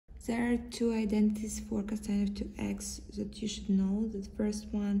There are two identities for cosine of 2x that you should know. The first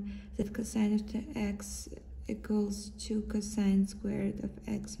one, that cosine of 2x equals 2 cosine squared of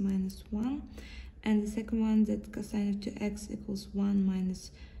x minus 1. And the second one, that cosine of 2x equals 1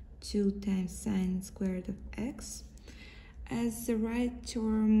 minus 2 times sine squared of x. As the right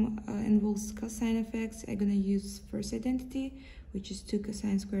term involves cosine of x, I'm going to use first identity, which is 2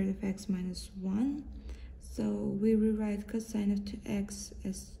 cosine squared of x minus 1. So we rewrite cosine of 2x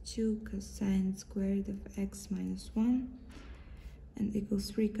as 2 cosine squared of x minus 1 and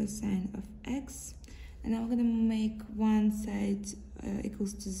equals 3 cosine of x. And I'm going to make one side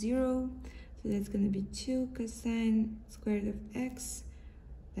equals to 0. So that's going to be 2 cosine squared of x.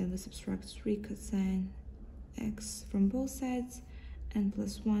 Then we subtract 3 cosine x from both sides, and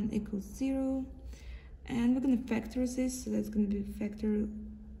plus 1 equals 0. And we're going to factor this, so that's going to be factor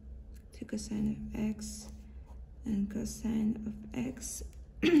 2 cosine of x and cosine of x.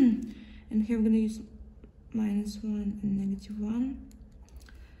 And here we're going to use minus 1 and negative 1.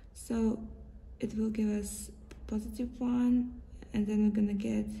 So it will give us positive 1, and then we're going to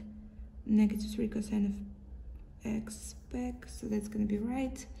get negative 3 cosine of x back, so that's going to be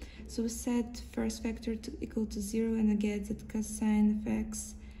right. So we set first factor to equal to 0, and I get that cosine of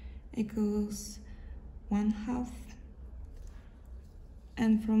x equals 1/2.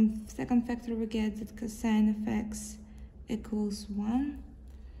 And from second factor we get that cosine of x equals 1.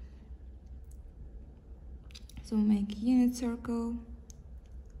 So we make unit circle.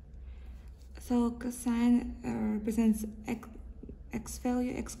 So cosine represents x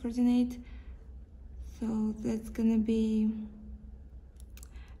value, x coordinate. So that's gonna be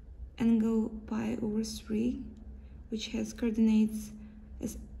angle pi over 3, which has coordinates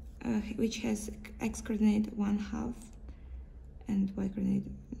as which has x coordinate 1/2 and y coordinate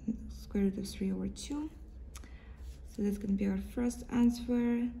square root of 3 over 2. So that's gonna be our first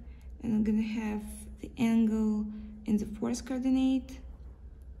answer, and I'm gonna have the angle in the fourth coordinate,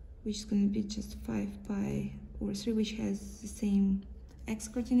 which is gonna be just 5 pi over 3, which has the same x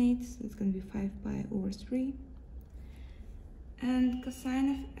coordinates. So it's going to be 5 pi over 3. And cosine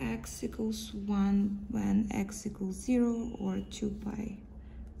of x equals 1 when x equals 0 or 2 pi.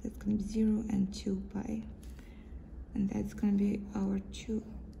 That's going to be 0 and 2 pi. And that's going to be our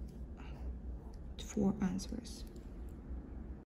 4 answers.